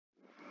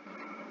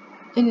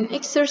In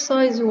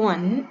exercise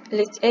 1,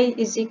 let A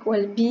is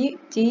equal B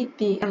T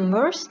B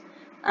inverse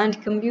and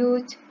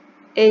compute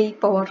A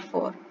power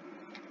 4.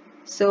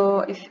 So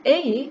if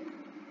A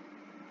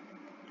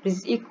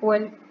is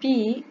equal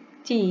B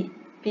T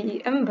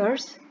B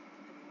inverse,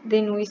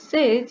 then we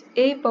said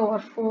A power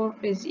 4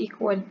 is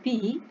equal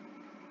B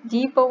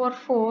D power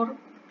 4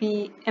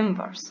 B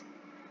inverse.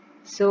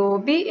 So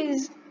B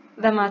is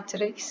the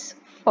matrix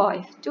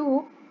 5,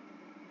 2,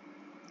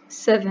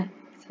 7,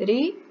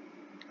 3.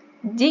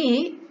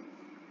 D,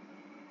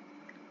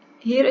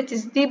 here it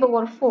is D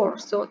power 4,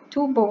 so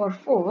 2 power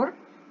 4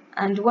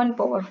 and 1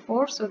 power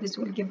 4, so this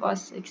will give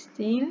us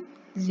 16,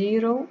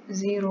 0,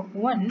 0,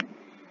 1.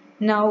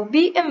 Now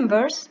B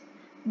inverse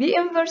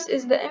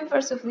is the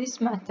inverse of this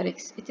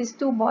matrix. It is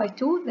 2 by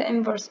 2, the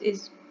inverse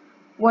is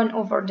 1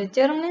 over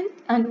determinant,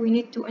 and we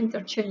need to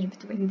interchange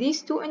between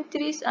these two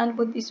entries and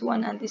put this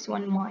one and this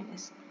one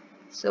minus.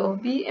 So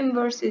B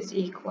inverse is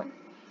equal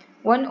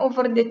 1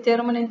 over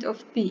determinant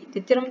of B.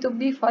 Determinant of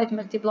B, 5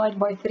 multiplied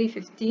by 3,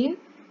 15,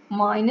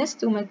 minus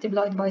 2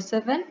 multiplied by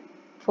 7,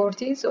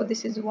 14. So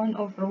this is 1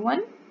 over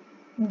 1.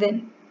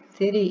 Then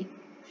 3,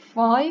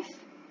 5,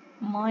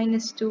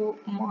 minus 2,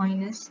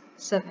 minus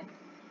 7.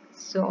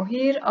 So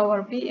here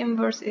our B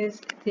inverse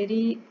is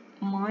 3,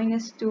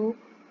 minus 2,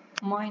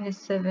 minus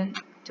 7,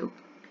 2.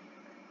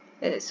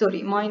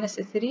 Minus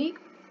 3,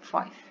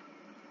 5.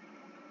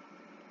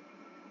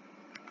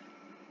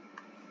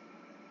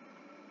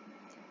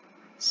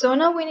 So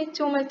now we need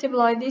to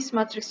multiply this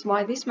matrix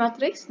by this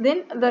matrix,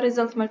 then the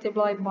result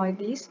multiplied by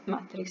this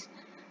matrix.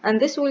 And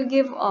this will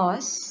give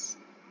us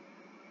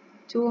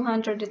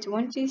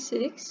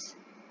 226,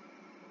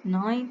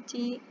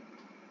 90,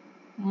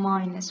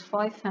 minus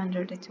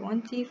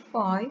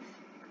 525,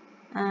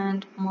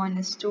 and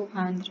minus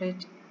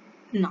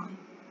 209.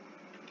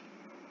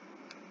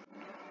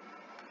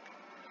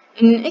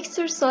 In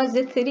exercise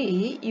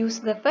 3, use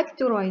the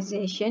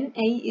factorization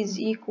A is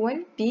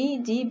equal B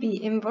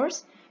dB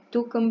inverse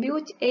to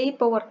compute A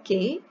power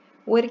k,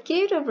 where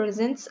k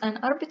represents an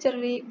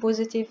arbitrary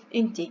positive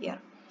integer.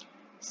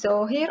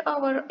 So here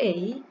our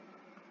A,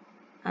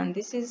 and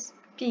this is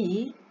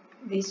B,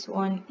 this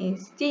one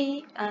is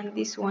D, and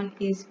this one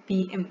is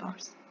B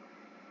inverse.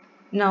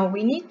 Now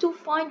we need to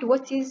find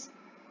what is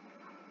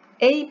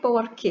A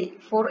power k.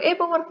 For A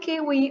power k,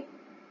 we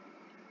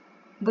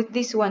put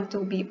this one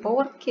to be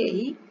power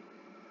k,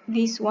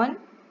 this one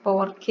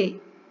power k,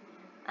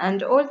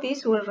 and all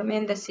these will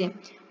remain the same.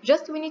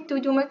 Just we need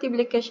to do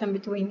multiplication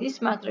between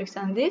this matrix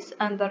and this,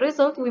 and the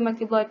result we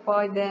multiply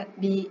by the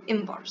B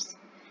inverse.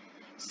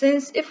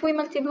 Since if we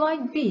multiply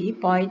B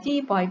by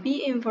D by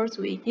B inverse,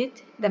 we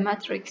get the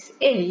matrix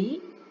A.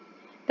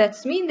 That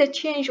means the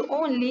change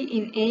only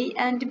in A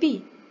and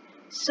B.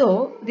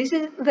 So this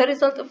is the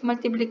result of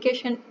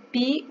multiplication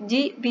B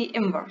D B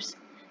inverse.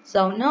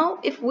 So now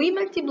if we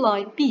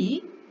multiply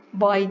B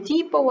by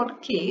D power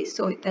k,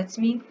 so that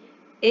means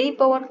A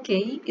power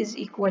k is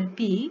equal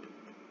B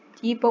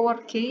D power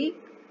k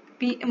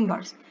B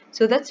inverse.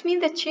 So that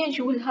means the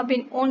change will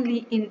happen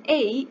only in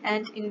A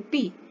and in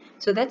B.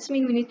 So that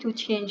means we need to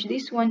change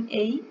this one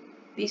A,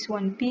 this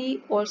one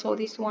B, also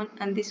this one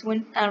and this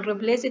one, and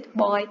replace it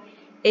by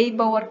A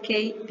power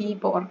k B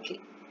power k.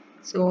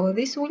 So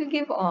this will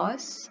give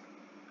us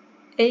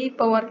A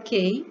power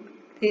k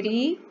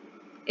 3,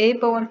 A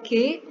power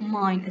k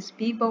minus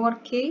B power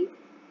k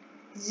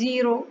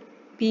 0,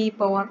 B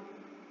power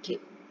k.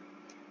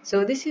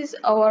 So this is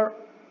our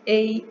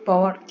A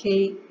power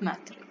k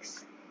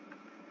matrix.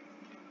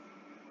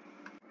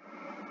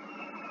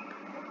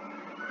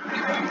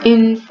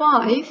 In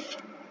 5,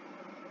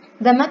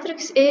 the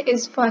matrix A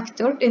is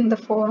factored in the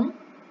form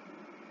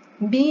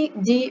B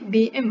D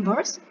B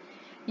inverse.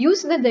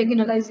 Use the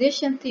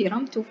diagonalization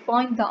theorem to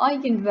find the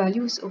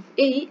eigenvalues of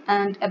A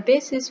and a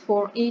basis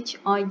for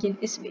each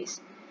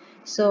eigenspace.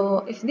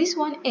 So if this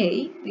one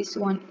A, this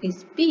one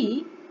is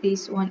B,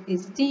 this one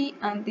is D,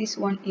 and this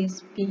one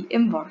is B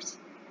inverse.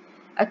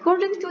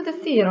 According to the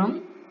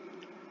theorem,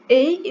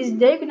 A is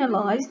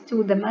diagonalized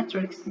to the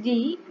matrix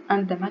D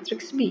and the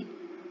matrix B,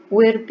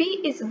 where B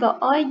is the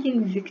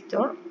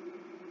eigenvector,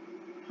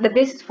 the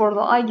basis for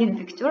the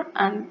eigenvector,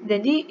 and the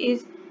D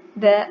is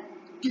the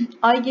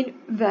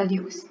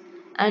eigenvalues.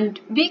 And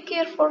be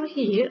careful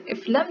here,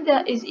 if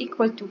lambda is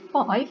equal to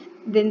 5,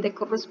 then the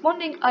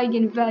corresponding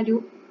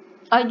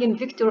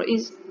eigenvector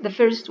is the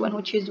first one,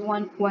 which is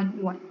 1,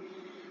 1, 1.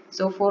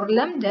 So for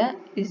lambda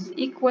is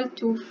equal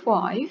to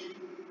 5,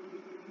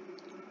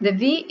 the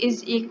V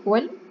is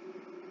equal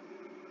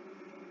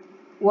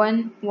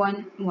 1,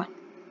 1, 1.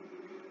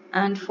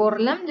 And for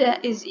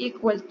lambda is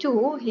equal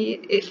to,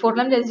 here, for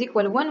lambda is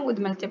equal 1 with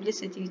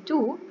multiplicity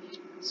 2.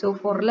 So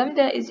for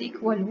lambda is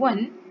equal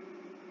 1,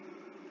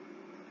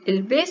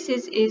 the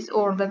basis is,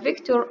 or the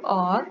vector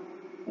are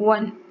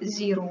 1,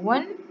 0,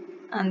 1,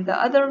 and the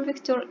other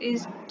vector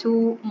is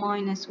 2,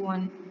 minus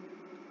 1,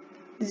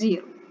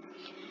 0.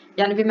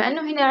 يعني بما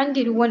انه هنا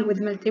عندي ال1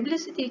 with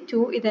multiplicity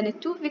 2, اذا ال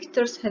 2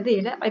 vectors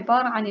هذيلا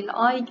عبارة عن ال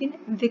eigen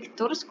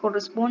vectors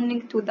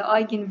corresponding to the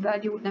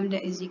eigenvalue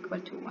lambda is equal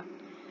to 1.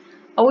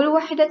 أول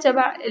واحدة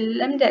تبع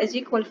lambda is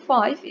equal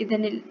 5.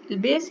 إذا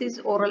basis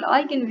or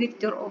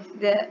eigenvector of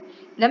the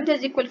lambda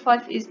is equal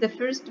 5 is the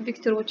first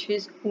vector, which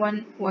is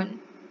 1 1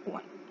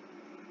 1.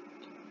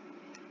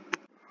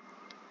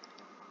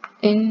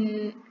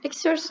 In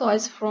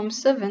exercise from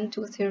 7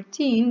 to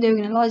 13,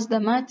 diagonalize the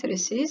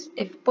matrices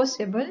if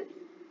possible.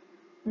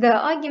 The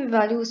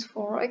eigenvalues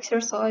for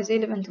exercise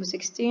 11 to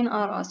 16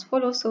 are as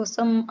follows. So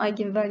some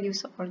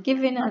eigenvalues are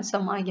given and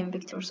some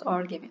eigenvectors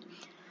are given.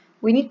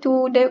 We need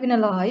to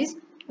diagonalize.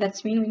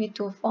 That means we need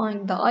to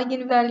find the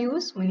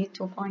eigenvalues, we need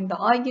to find the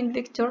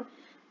eigenvector,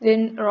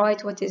 then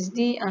write what is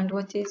D and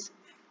what is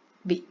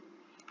B.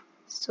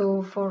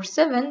 So for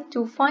 7,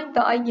 to find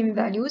the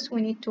eigenvalues,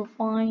 we need to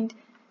find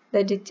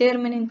the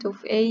determinant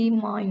of A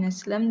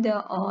minus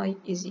lambda I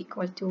is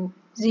equal to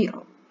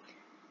 0.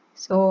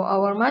 So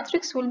our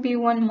matrix will be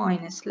 1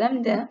 minus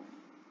lambda,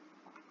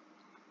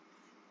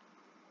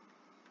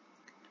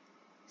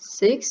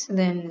 6,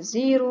 then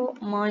 0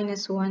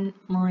 minus 1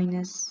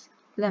 minus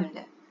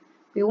lambda.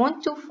 We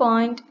want to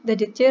find the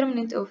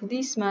determinant of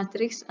this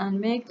matrix and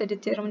make the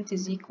determinant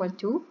is equal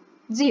to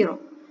 0.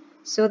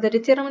 So the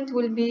determinant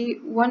will be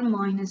 1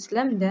 minus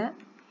lambda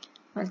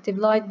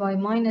multiplied by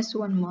minus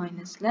 1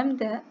 minus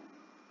lambda,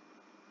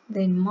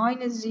 then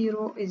minus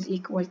 0 is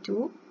equal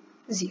to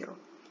 0.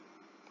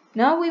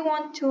 Now we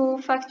want to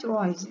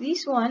factorize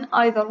this one.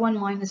 Either 1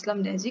 minus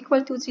lambda is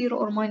equal to 0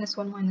 or minus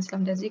 1 minus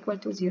lambda is equal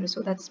to 0.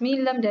 So that's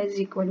mean lambda is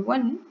equal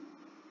 1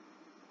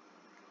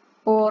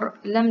 or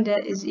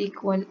lambda is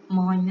equal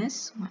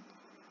minus 1.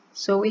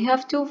 So we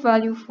have two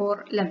values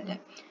for lambda.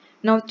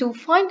 Now to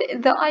find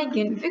the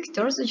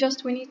eigenvectors,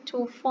 just we need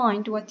to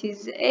find what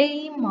is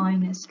A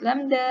minus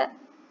lambda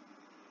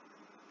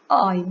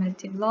I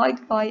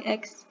multiplied by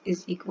x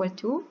is equal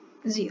to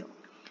 0.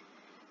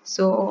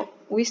 So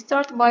we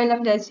start by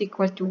lambda is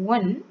equal to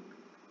 1.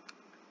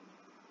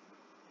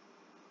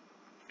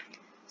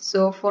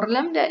 So for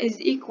lambda is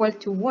equal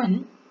to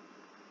 1,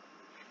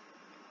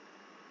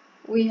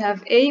 we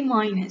have A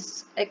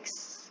minus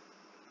x.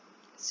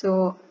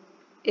 So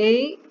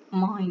A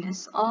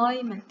minus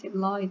I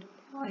multiplied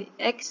by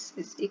x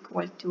is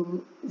equal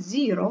to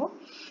 0.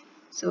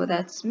 So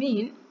that's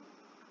mean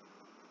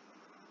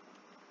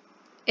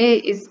A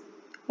is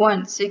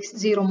 1, 6,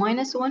 0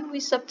 minus 1. We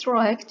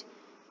subtract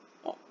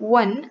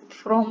 1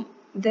 from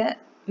the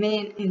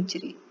main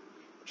entry.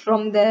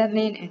 From the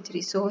main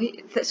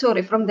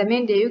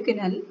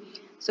diagonal.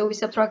 So we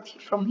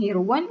subtract from here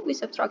 1, we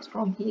subtract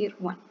from here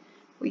 1.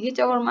 We get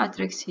our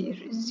matrix here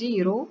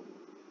 0,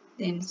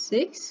 then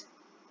 6,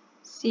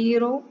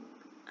 0,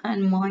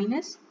 and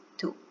minus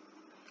 2.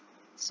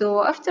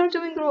 So after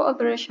doing row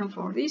operation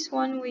for this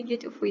one, we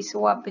get, if we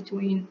swap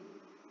between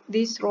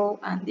this row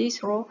and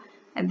this row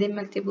and then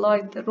multiply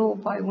the row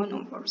by 1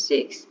 over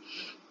 6.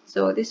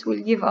 So this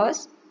will give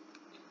us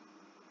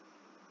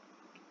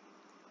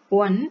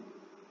 1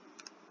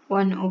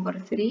 over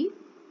 3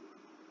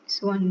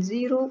 is 1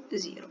 0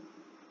 0.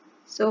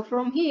 So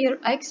from here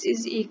x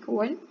is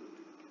equal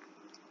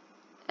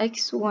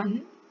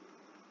x1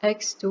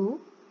 x2,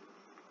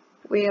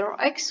 where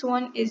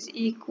x1 is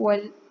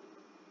equal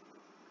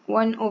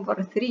 1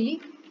 over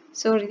 3.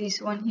 Sorry,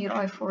 this one here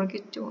I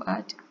forget to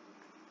add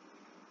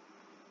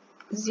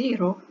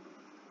 0.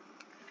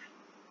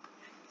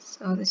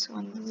 So this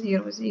one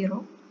 0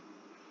 0.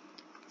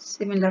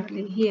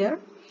 Similarly here.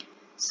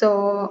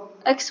 So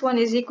x1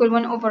 is equal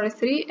 1 over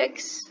 3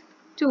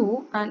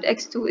 x2, and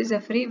x2 is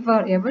a free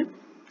variable.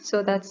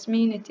 So that's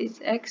mean it is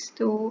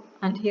x2,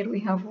 and here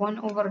we have 1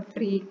 over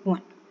 3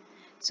 1.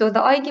 So the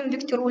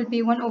eigenvector will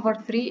be 1 over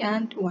 3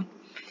 and 1.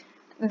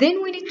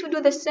 Then we need to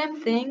do the same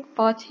thing,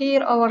 but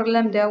here our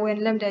lambda,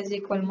 when lambda is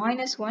equal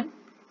minus 1.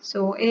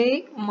 So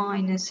A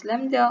minus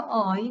lambda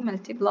I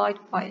multiplied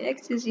by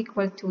x is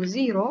equal to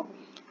 0.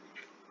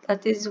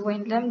 That is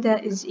when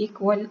lambda is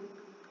equal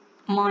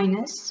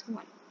minus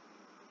 1.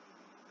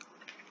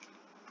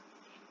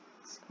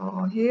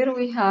 So here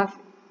we have,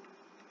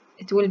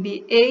 it will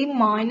be A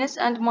minus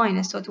and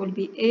minus. So it will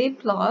be A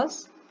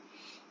plus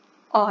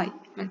I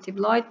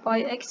multiplied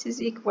by x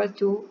is equal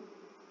to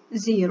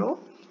 0.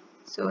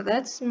 So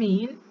that's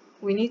mean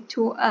we need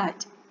to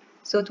add.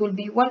 So it will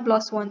be 1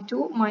 plus 1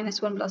 2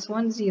 minus 1 plus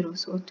 1 0.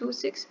 So 2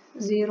 6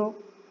 0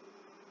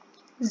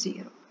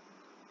 0.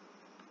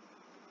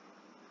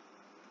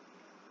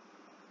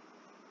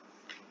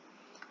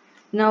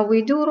 Now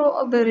we do row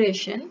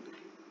operation.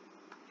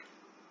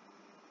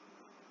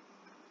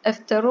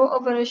 After row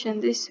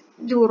operation,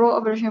 do row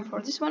operation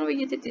for this one, we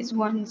get it is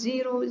 1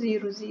 0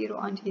 0 0,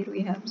 and here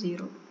we have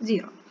 0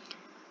 0.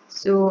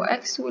 So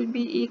x will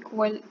be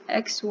equal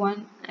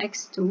x1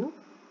 x2,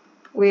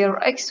 where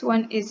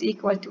x1 is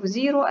equal to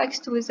 0,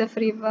 x2 is a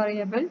free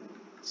variable,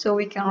 so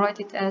we can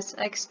write it as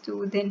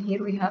x2. Then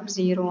here we have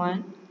 0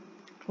 and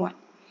 1.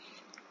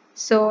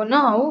 So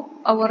now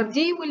our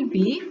D will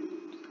be,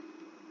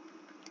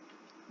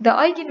 the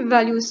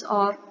eigenvalues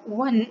are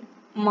 1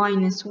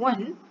 minus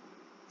 1.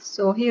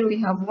 So here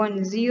we have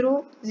 1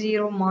 0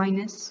 0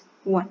 minus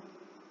 1.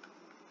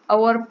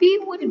 our B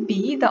will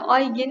be the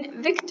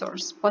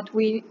eigenvectors, but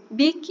we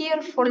be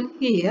careful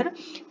here.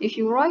 If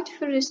you write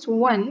first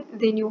 1,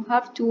 then you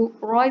have to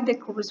write the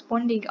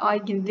corresponding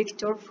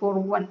eigenvector for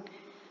 1.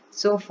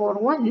 So for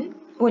 1,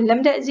 when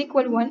lambda is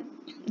equal 1,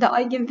 the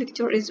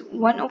eigenvector is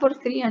 1 over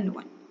 3 and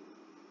 1.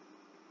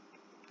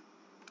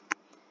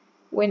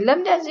 When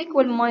lambda is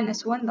equal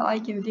minus 1, the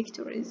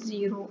eigenvector is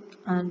 0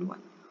 and 1.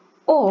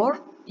 Or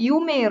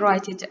you may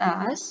write it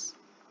as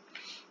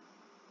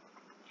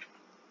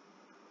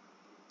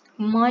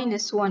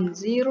minus 1,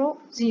 0,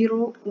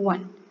 0,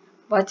 1.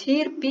 But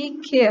here be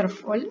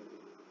careful.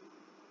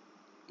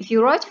 If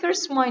you write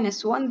first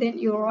minus 1, then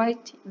you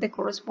write the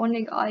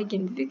corresponding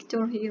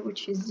eigenvector here,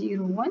 which is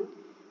 0, 1.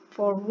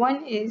 For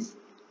 1 is,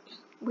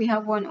 we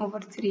have 1 over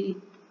 3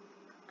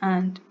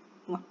 and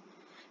 1.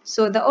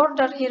 So the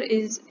order here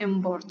is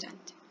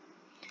important.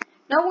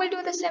 Now we'll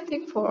do the same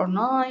thing for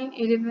 9,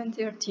 11,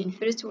 13.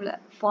 First we'll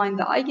find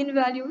the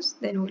eigenvalues,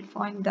 then we'll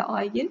find the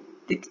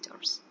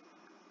eigenvectors.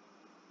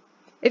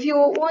 If you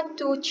want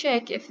to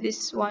check if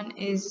this one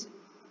is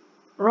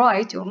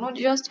right or not,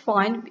 just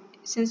find,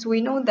 since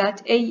we know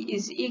that A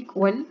is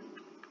equal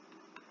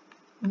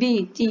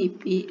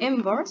BTP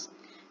inverse,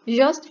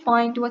 just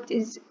find what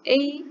is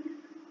AB.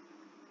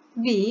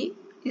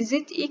 Is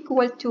it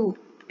equal to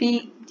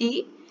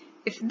BD?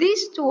 If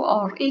these two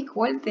are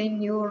equal,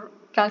 then your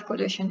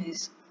calculation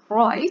is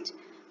right.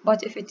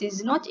 But if it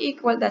is not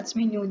equal, that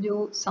means you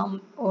do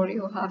some, or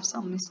you have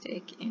some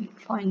mistake in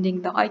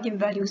finding the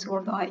eigenvalues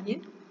or the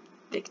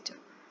eigenvector.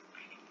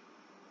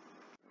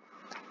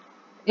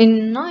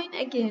 In 9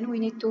 again, we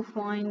need to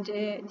find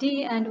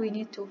D and we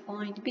need to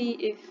find B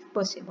if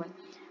possible.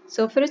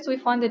 So first we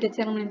find the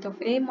determinant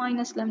of A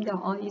minus lambda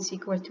I is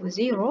equal to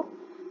 0.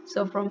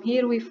 So from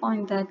here we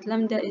find that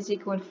lambda is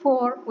equal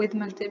 4 with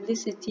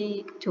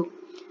multiplicity 2.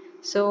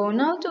 So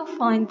now to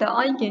find the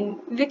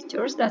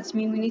eigenvectors, that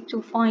means we need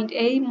to find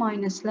A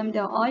minus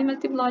lambda I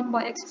multiplied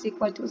by x is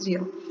equal to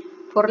 0.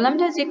 For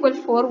lambda is equal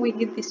 4, we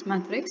get this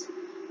matrix.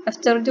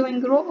 After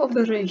doing row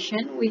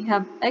operation, we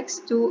have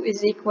x2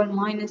 is equal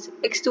minus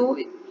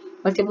x2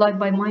 multiplied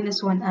by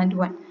minus 1 and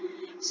 1.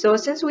 So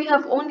since we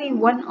have only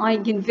one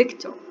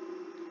eigenvector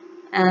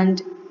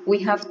and we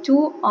have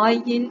two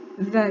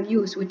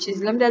eigenvalues, which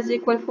is lambda is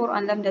equal 4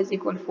 and lambda is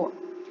equal 4.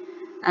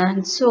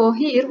 And so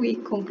here we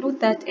conclude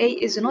that A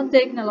is not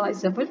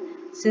diagonalizable,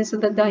 since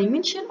the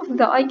dimension of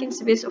the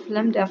eigenspace of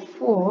lambda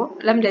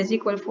is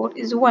equal 4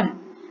 is 1.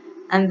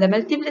 And the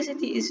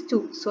multiplicity is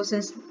 2. So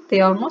since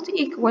they are not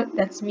equal,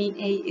 that means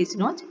A is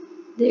not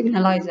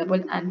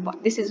diagonalizable, and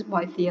this is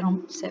by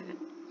theorem 7.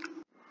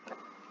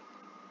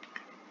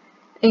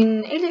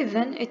 In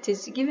 11, it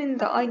is given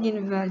the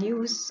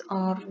eigenvalues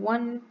are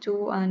 1,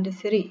 2, and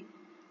 3.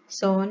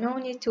 So no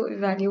need to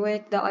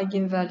evaluate the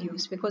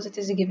eigenvalues because it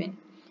is given.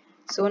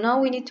 So now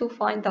we need to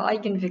find the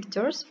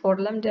eigenvectors. For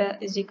lambda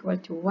is equal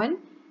to 1,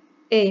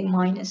 A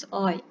minus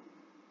I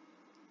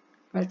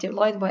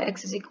multiplied by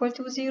x is equal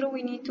to 0,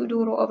 we need to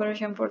do row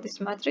operation for this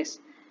matrix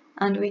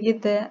and we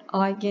get the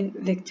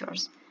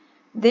eigenvectors.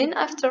 Then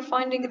after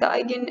finding the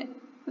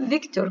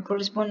eigenvector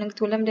corresponding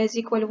to lambda is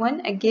equal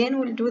 1, again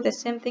we'll do the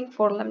same thing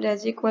for lambda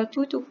is equal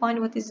 2 to find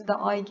what is the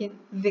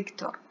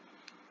eigenvector.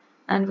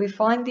 And we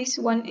find this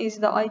one is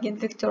the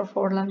eigenvector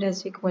for lambda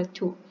is equal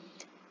 2.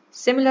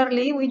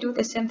 Similarly, we do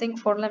the same thing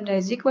for lambda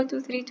is equal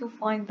to 3 to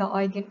find the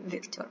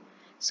eigenvector.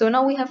 So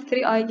now we have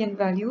 3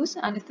 eigenvalues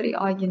and 3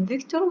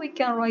 eigenvector. We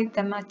can write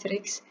the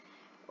matrix,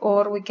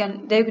 or we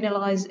can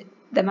diagonalize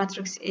the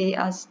matrix A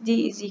as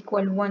D is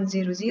equal 1,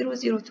 0, 0,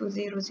 0, 2,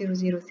 0, 0,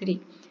 0,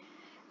 3.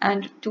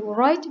 And to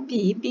write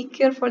B, be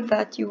careful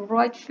that you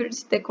write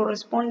first the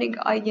corresponding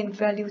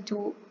eigenvalue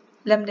to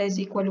lambda is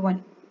equal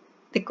 1.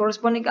 The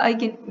corresponding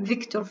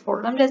eigenvector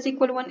for lambda is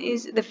equal 1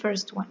 is the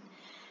first one.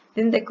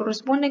 Then the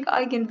corresponding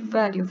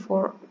eigenvector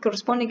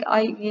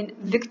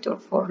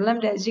for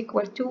lambda is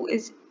equal 2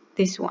 is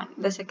this one,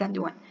 the second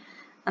one.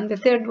 And the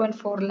third one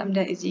for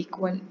lambda is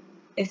equal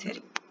 3.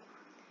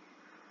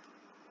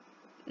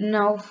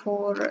 Now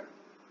for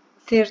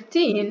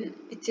 13,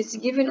 it is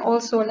given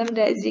also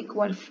lambda is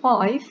equal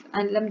 5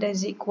 and lambda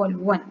is equal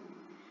 1.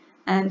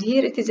 And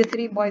here it is a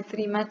 3 by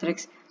 3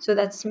 matrix. So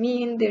that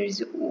means there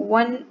is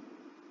one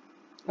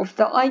of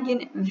the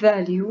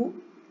eigenvalue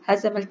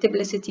has a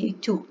multiplicity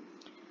 2.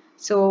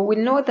 So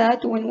we'll know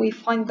that when we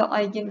find the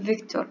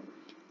eigenvector.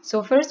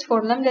 So first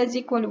for lambda is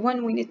equal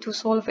 1, we need to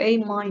solve A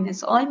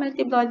minus I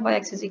multiplied by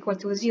x is equal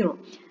to 0.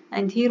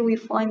 And here we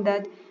find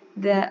that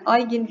the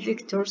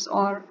eigenvectors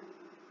are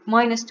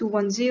minus 2,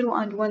 1, 0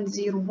 and 1,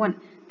 0,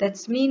 1.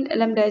 That means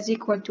lambda is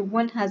equal to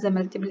 1 has a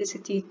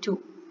multiplicity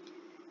 2.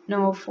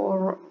 Now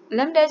for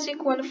lambda is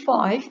equal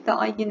 5, the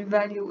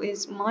eigenvalue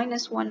is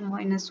minus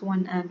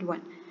 1, and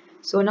 1.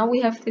 So now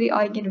we have 3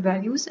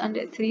 eigenvalues and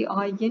 3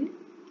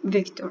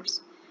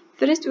 eigenvectors.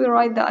 First we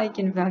write the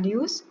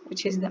eigenvalues,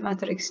 which is the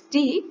matrix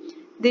D.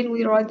 Then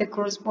we write the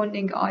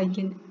corresponding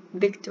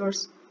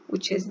eigenvectors,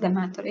 which is the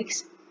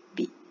matrix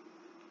B.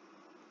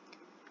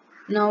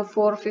 Now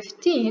for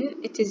 15,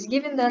 it is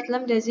given that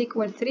lambda is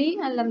equal 3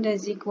 and lambda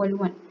is equal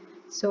 1.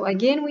 So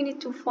again, we need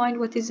to find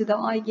what is the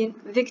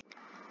eigenvector.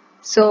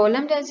 So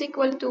lambda is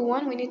equal to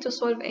 1, we need to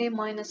solve a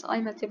minus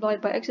I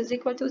multiplied by x is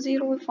equal to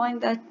 0. We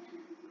find that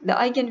the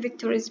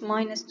eigenvector is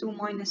minus 2,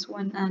 minus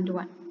 1, and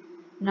 1.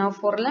 Now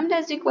for lambda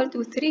is equal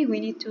to 3, we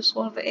need to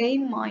solve a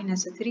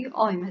minus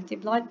 3i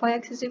multiplied by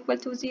x is equal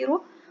to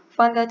 0.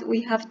 Find that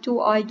we have two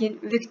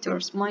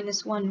eigenvectors,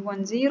 minus 1,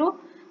 1, 0,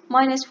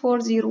 minus 4,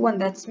 0, 1.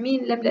 That's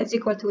mean lambda is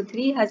equal to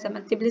 3 has a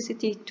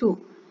multiplicity 2.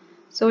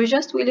 So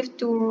just we left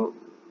to,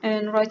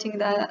 and writing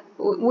that,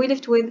 we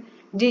left with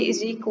d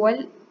is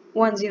equal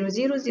 1, 0,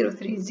 0, 0,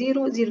 3,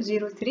 0, 0,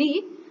 0,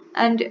 3,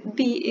 and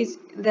b is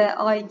the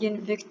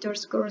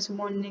eigenvectors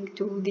corresponding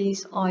to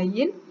these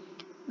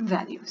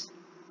eigenvalues.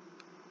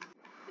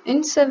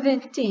 In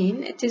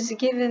 17, it is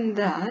given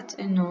that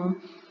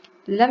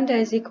lambda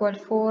is equal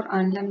 4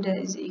 and lambda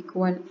is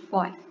equal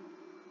 5.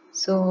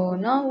 So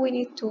now we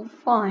need to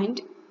find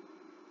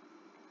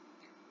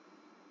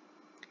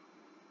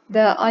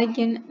the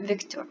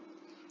eigenvector.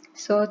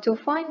 So to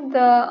find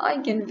the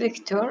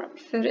eigenvector,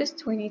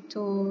 first we need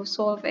to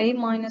solve a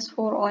minus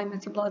 4i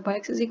multiplied by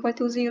x is equal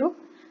to 0.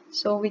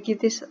 So we get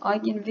this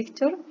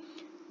eigenvector.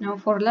 Now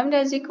for lambda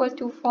is equal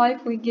to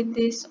 5, we get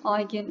this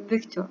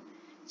eigenvector.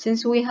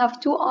 Since we have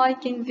two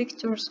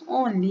eigenvectors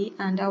only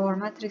and our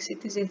matrix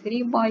it is a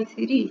 3 by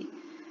 3,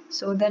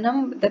 so the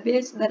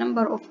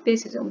number of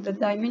bases of the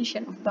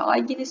dimension of the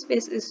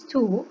eigenspace is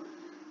 2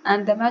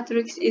 and the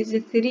matrix is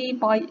 3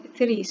 by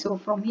 3. So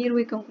from here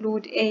we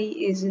conclude A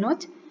is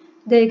not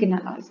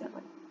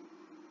diagonalizable.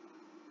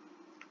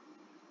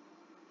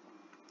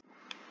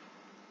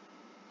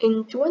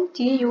 In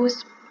 20,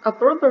 use a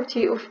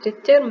property of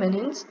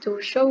determinants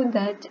to show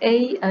that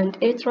A and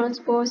A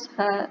transpose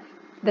have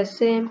the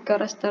same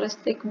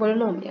characteristic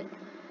polynomial.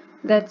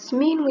 That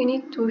means we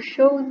need to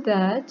show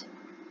that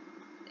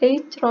A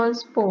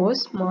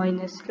transpose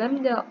minus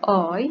lambda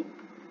I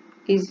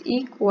is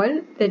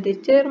equal the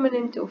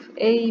determinant of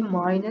A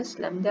minus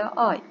lambda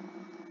I.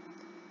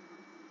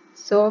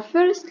 So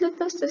first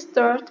let us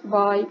start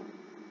by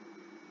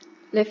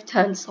left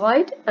hand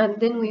side, and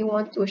then we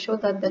want to show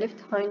that the left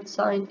hand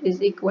side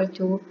is equal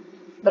to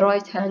the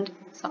right hand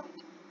side.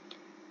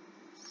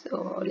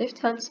 So left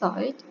hand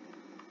side,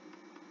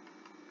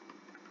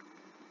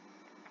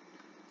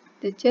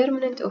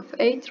 determinant of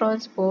A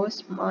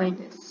transpose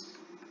minus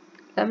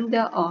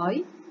lambda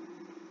I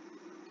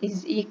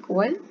is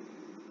equal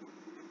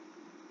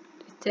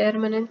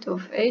determinant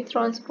of A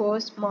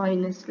transpose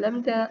minus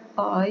lambda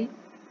I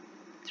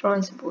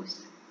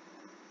transpose.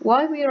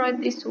 Why we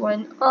write this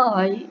one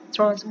I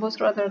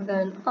transpose rather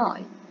than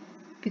I?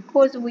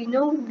 Because we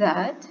know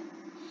that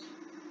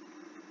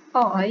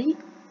I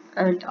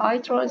and I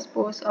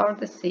transpose are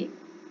the same.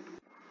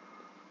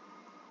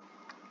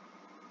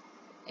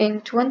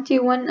 In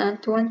 21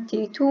 and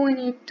 22, we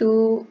need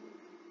to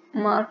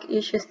mark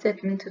each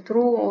statement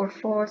true or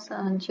false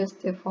and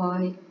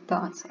justify the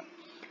answer.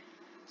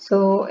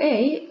 So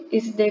A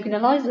is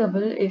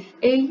diagonalizable if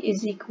A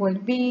is equal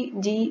B,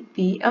 D,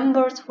 B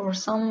inverse for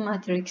some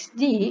matrix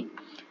D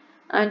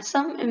and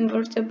some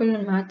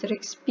invertible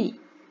matrix B.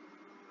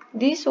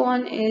 This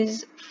one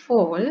is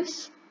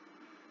false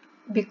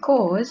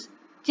because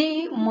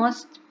D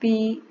must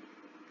be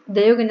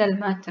diagonal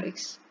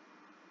matrix,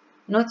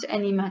 not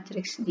any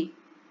matrix D.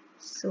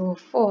 So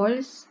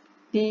false,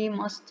 D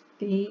must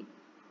be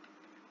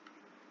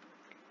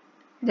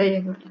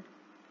diagonal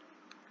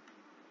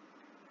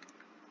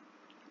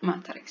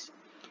matrix.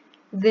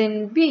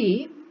 Then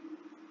B,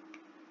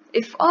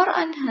 if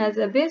Rn has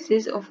a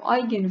basis of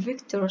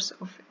eigenvectors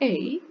of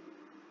A,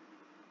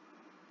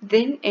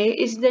 then A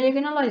is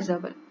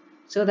diagonalizable.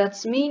 So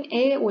that means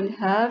A will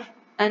have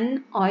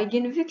n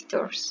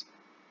eigenvectors,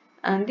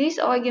 and these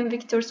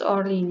eigenvectors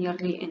are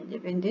linearly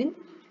independent.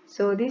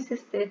 So this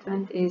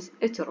statement is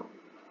true.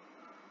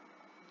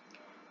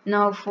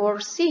 Now for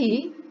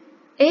C,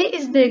 A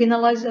is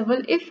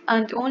diagonalizable if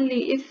and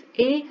only if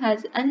A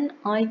has n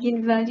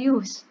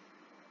eigenvalues,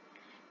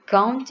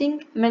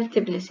 counting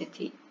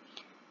multiplicity.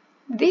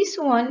 This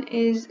one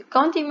is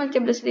counting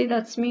multiplicity.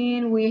 That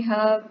means we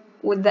have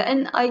with the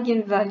n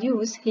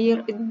eigenvalues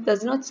here, it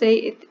does not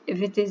say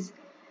if it is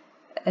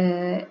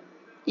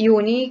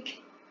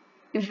unique.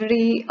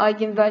 Every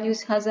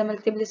eigenvalues has a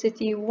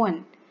multiplicity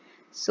 1.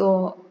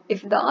 So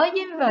if the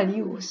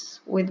eigenvalues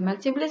with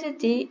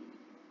multiplicity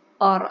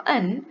are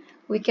n,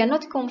 we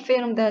cannot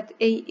confirm that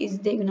A is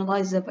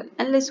diagonalizable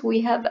unless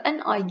we have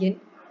n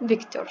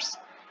eigenvectors.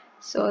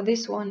 So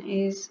this one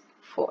is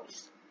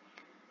false.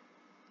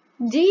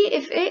 D,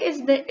 if A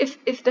is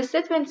if the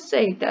statement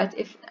say that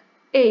if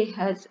A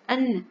has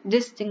n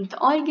distinct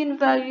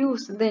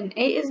eigenvalues, then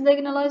A is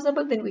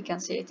diagonalizable, then we can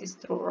say it is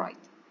true, right?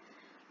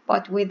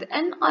 But with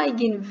n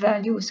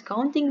eigenvalues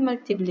counting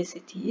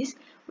multiplicities,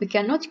 we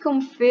cannot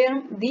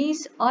confirm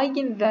these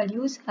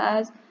eigenvalues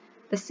has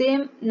the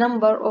same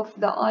number of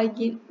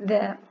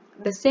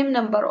the same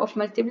number of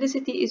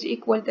multiplicity is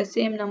equal the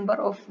same number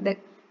of the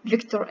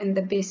vector in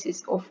the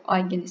basis of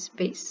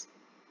eigenspace.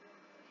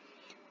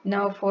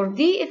 Now for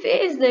D, if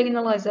A is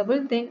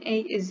diagonalizable, then A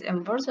is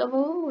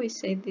inversible. We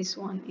say this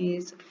one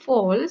is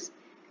false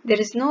there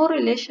is no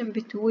relation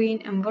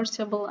between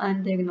invertible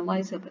and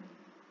diagonalizable.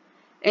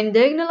 In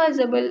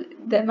diagonalizable,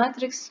 the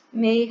matrix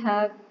may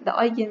have the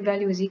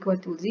eigenvalue is equal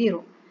to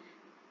 0.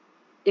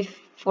 If,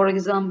 for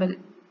example,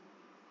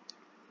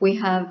 we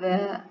have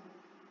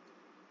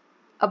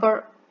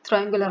upper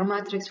triangular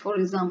matrix, for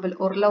example,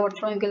 or lower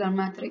triangular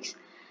matrix,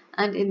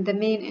 and in the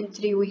main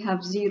entry we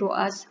have 0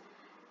 as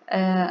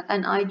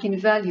an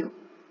eigenvalue,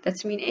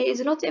 that means A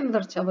is not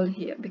invertible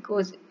here,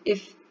 because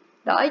if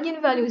the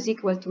eigenvalue is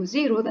equal to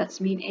 0, that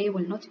means A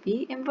will not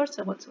be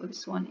invertible, so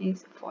this one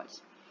is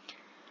false.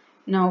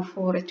 Now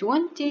for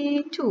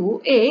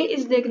 22, A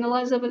is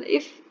diagonalizable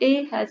if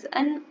A has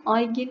an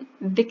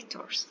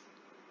eigenvectors.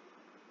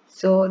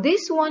 So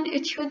this one,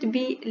 it should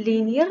be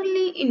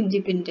linearly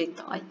independent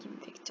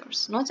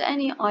eigenvectors, not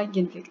any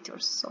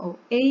eigenvectors. So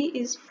A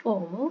is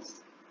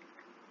false,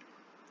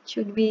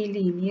 should be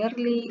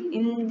linearly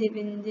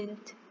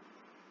independent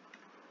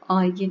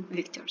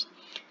eigenvectors.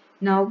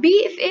 Now B,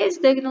 if A is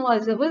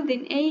diagonalizable,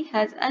 then A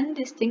has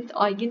undistinct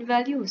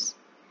eigenvalues.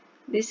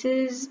 This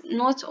is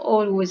not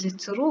always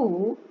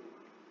true,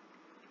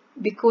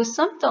 because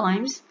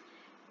sometimes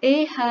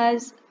A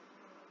has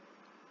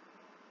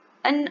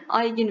n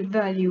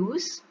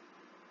eigenvalues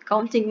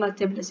counting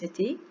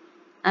multiplicity,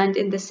 and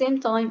in the same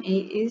time A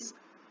is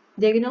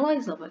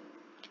diagonalizable,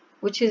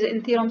 which is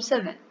in theorem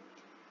 7.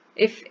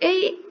 If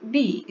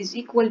AB is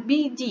equal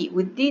BD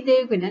with D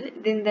diagonal,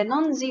 then the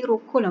non-zero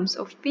columns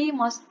of B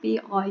must be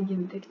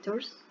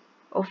eigenvectors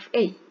of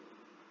A.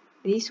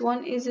 This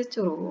one is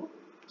true,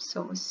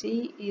 so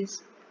C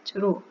is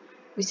true.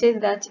 We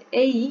said that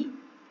A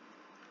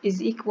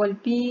is equal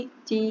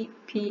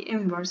BDP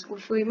inverse.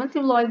 If we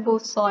multiply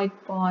both sides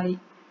by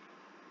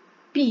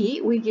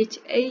B, we get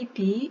AP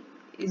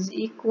is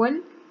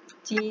equal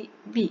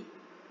TB.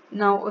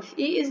 Now, if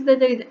E is the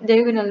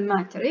diagonal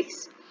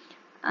matrix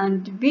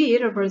and B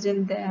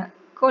represent the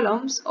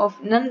columns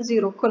of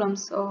non-zero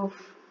columns of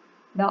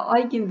the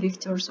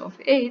eigenvectors of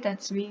A,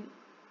 that means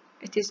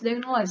it is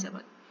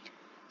diagonalizable.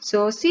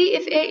 So C,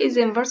 if A is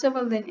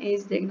invertible, then A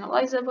is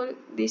diagonalizable.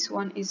 This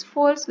one is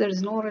false. There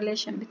is no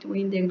relation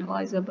between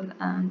diagonalizable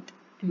and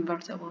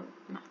invertible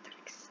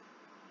matrix.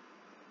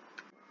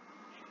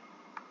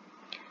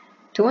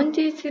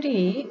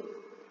 23,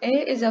 A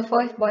is a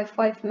 5 by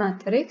 5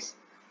 matrix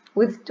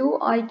with two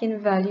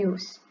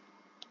eigenvalues.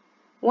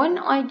 One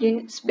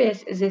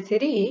eigenspace is a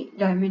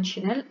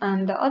 3-dimensional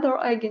and the other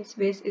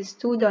eigenspace is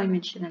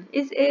 2-dimensional.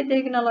 Is A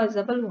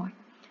diagonalizable? Why?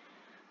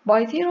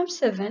 By theorem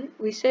 7,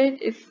 we said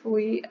if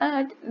we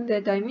add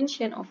the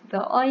dimension of the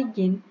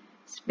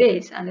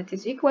eigenspace and it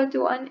is equal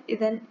to n,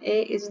 then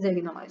A is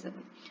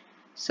diagonalizable.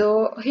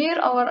 So here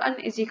our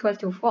n is equal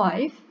to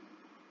 5.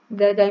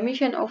 The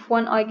dimension of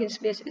one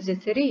eigenspace is a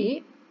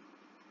 3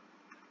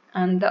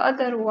 and the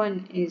other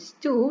one is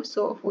 2.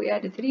 So if we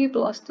add 3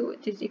 plus 2,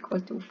 it is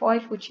equal to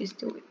 5, which is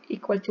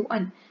equal to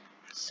n.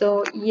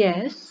 So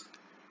yes,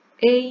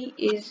 A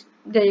is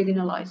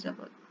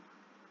diagonalizable.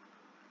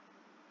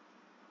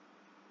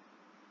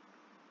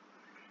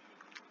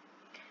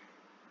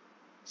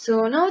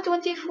 So now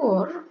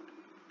 24,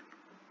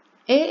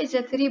 A is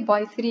a 3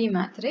 by 3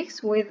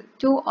 matrix with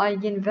two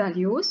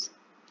eigenvalues.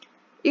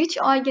 Each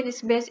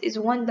eigenspace is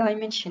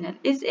one-dimensional.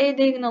 Is A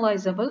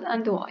diagonalizable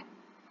and why?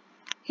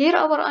 Here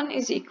our n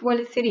is equal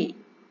to 3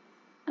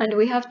 and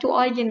we have two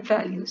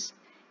eigenvalues.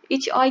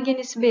 Each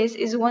eigenspace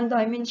is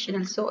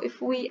one-dimensional, so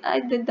if we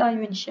add the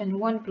dimension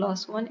 1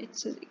 plus 1,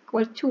 it's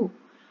equal to 2,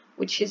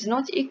 which is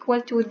not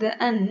equal to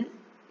the n,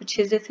 which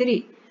is a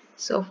 3.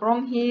 So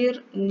from here,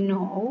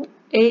 no,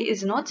 A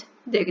is not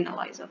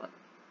diagonalizable,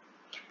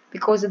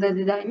 because the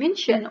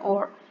dimension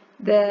or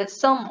the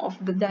sum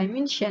of the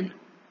dimension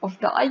of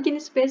the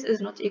eigenspace is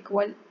not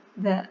equal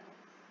the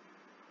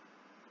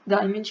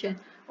dimension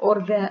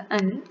or the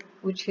n,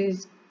 which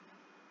is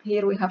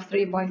here we have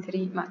 3 by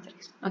 3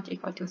 matrix, not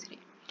equal to 3.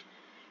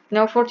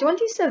 Now for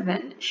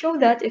 27, show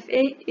that if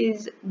A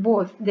is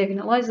both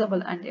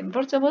diagonalizable and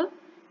invertible,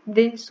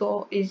 then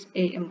so is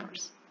A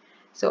inverse.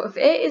 So if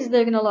A is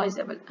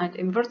diagonalizable and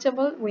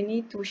invertible, we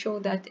need to show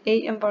that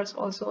A inverse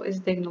also is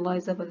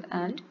diagonalizable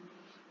and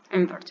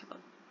invertible.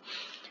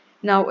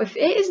 Now if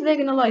A is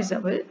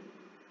diagonalizable,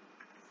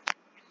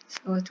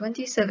 so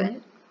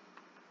 27,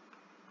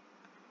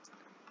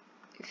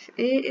 if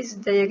A is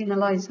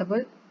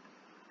diagonalizable,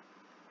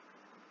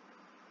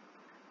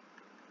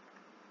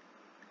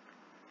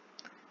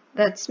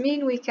 that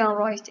means we can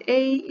write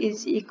A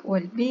is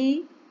equal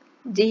B,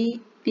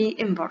 D, B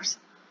inverse,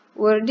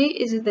 where D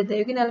is the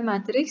diagonal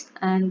matrix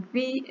and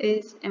B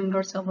is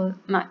invertible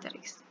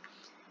matrix.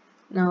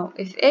 Now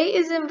if A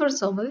is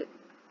invertible,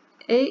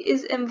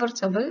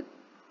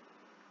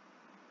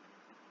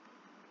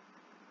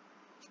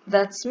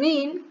 that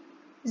means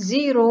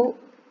 0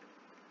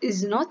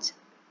 is not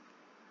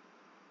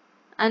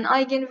an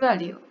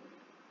eigenvalue.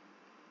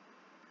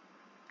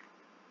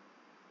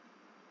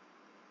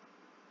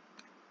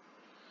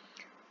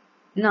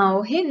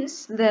 Now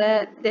hence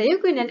the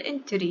diagonal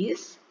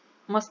entries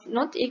must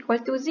not equal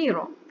to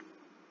 0.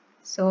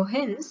 So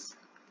hence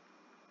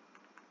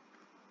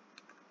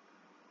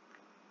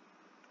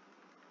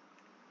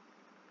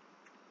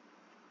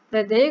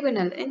the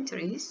diagonal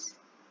entries,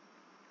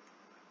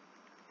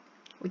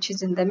 which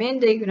is in the main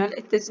diagonal,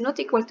 it is not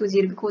equal to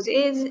 0 because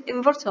A is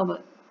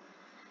invertible.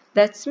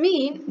 That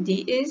means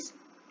D is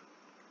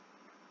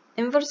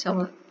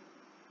invertible.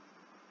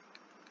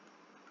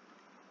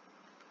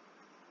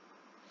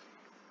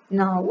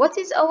 Now, what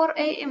is our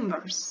A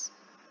inverse?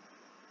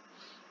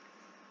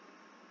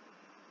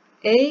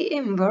 A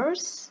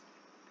inverse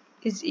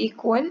is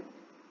equal,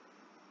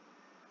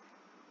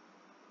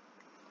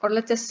 or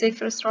let us say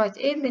first write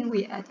A, then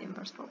we add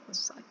inverse for both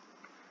sides.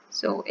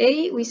 So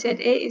A, we said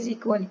A is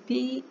equal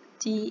P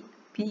T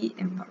P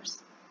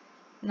inverse.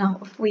 Now,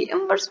 if we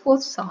inverse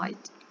both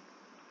sides,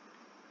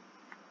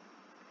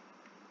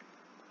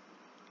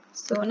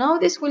 so now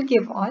this will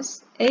give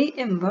us A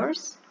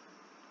inverse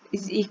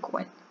is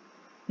equal.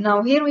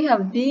 Now here we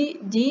have B,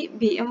 D,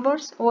 B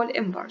inverse, all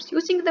inverse.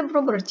 Using the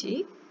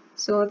property,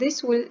 so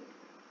this will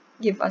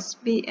give us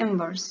B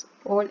inverse,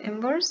 all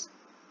inverse,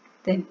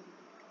 then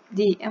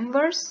D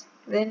inverse,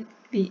 then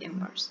B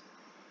inverse.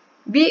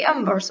 B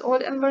inverse, all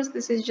inverse,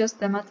 this is just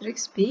the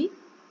matrix B.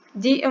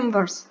 D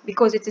inverse,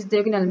 because it is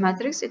diagonal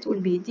matrix, it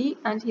will be D,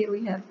 and here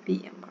we have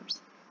B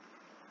inverse.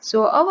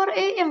 So our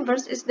A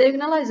inverse is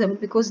diagonalizable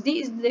because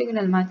D is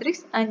diagonal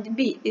matrix and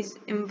B is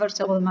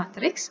invertible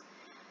matrix.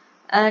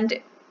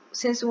 And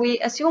since we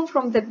assume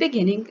from the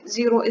beginning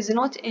 0 is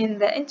not in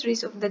the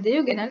entries of the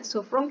diagonal,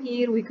 so from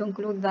here we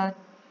conclude that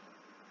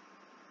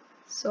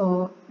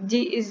so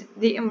D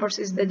inverse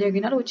is the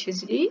diagonal, which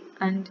is D,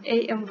 and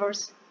A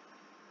inverse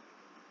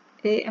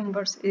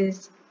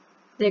is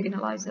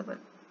diagonalizable.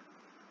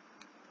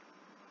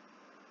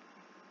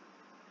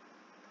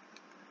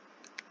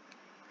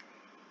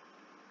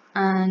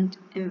 And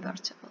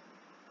invertible.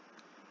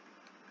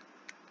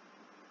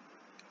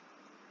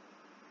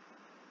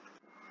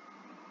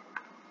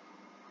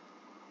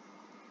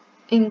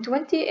 In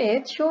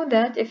 28, show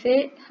that if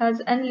A has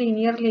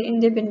unlinearly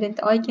independent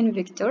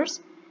eigenvectors,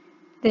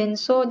 then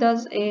so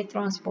does A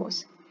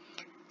transpose.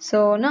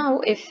 So now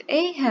if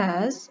A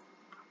has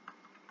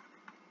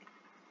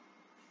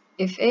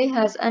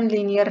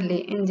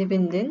unlinearly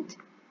independent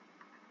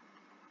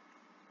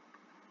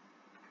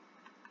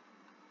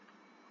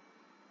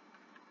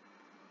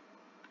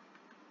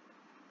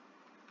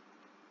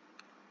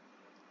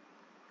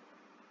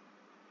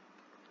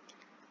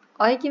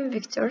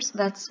eigenvectors,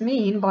 that's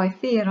mean by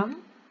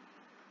theorem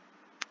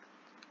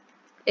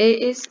A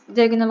is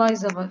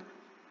diagonalizable.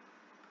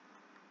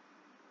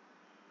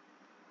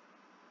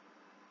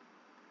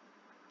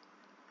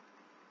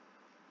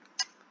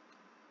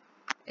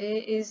 A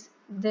is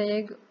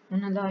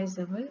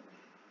diagonalizable.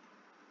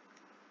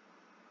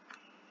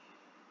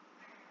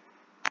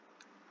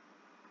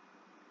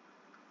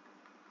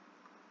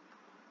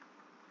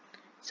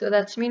 So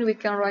that means we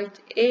can write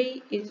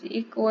A is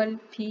equal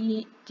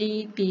P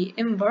D B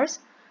inverse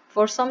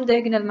for some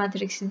diagonal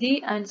matrix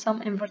D and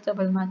some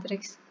invertible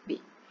matrix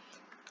B.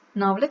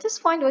 Now let us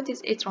find what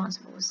is A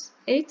transpose.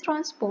 A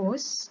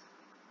transpose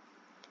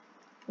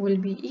will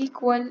be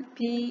equal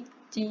P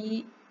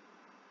D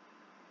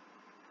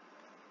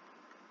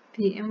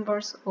P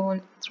inverse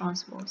all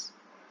transpose.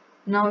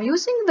 Now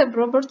using the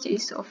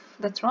properties of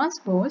the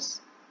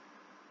transpose,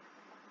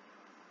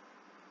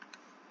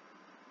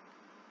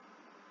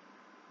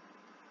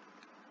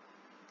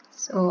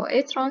 so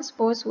A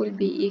transpose will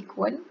be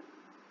equal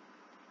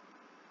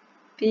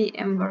P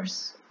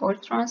inverse all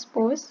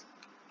transpose,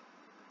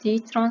 D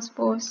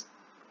transpose,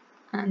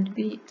 and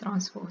B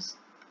transpose.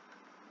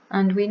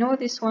 And we know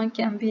this one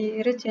can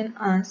be written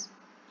as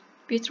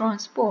P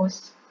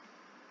transpose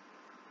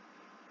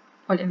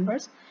all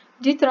inverse.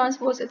 D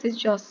transpose, it is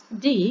just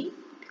D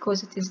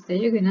because it is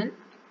diagonal.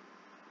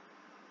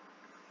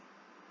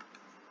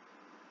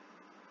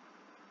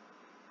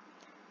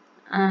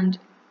 And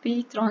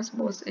B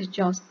transpose is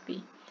just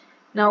B.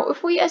 Now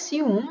if we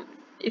assume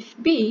if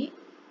B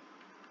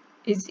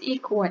is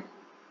equal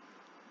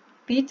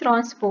P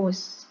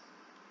transpose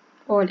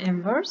all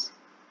inverse,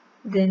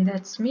 then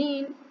that's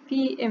mean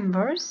P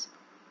inverse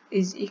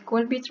is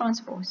equal B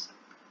transpose.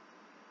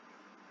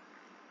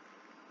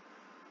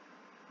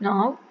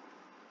 Now,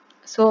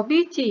 so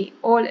BT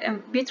all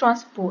B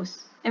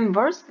transpose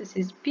inverse, this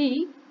is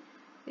P,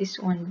 this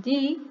one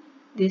D,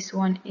 this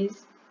one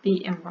is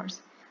B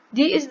inverse.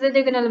 D is the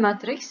diagonal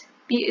matrix,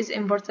 P is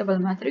invertible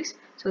matrix,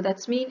 so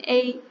that's mean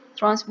A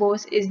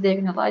transpose is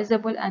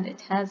diagonalizable and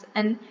it has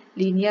an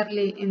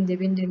linearly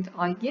independent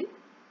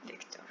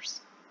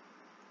eigenvectors.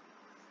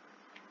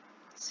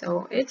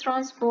 So A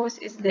transpose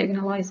is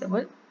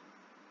diagonalizable.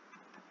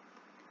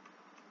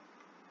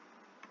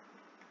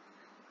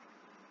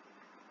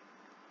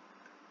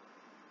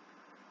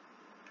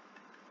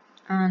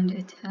 And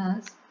it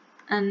has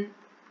an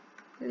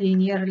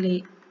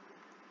linearly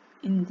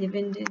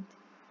independent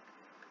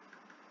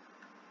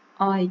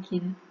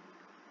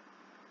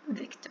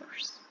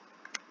eigenvectors.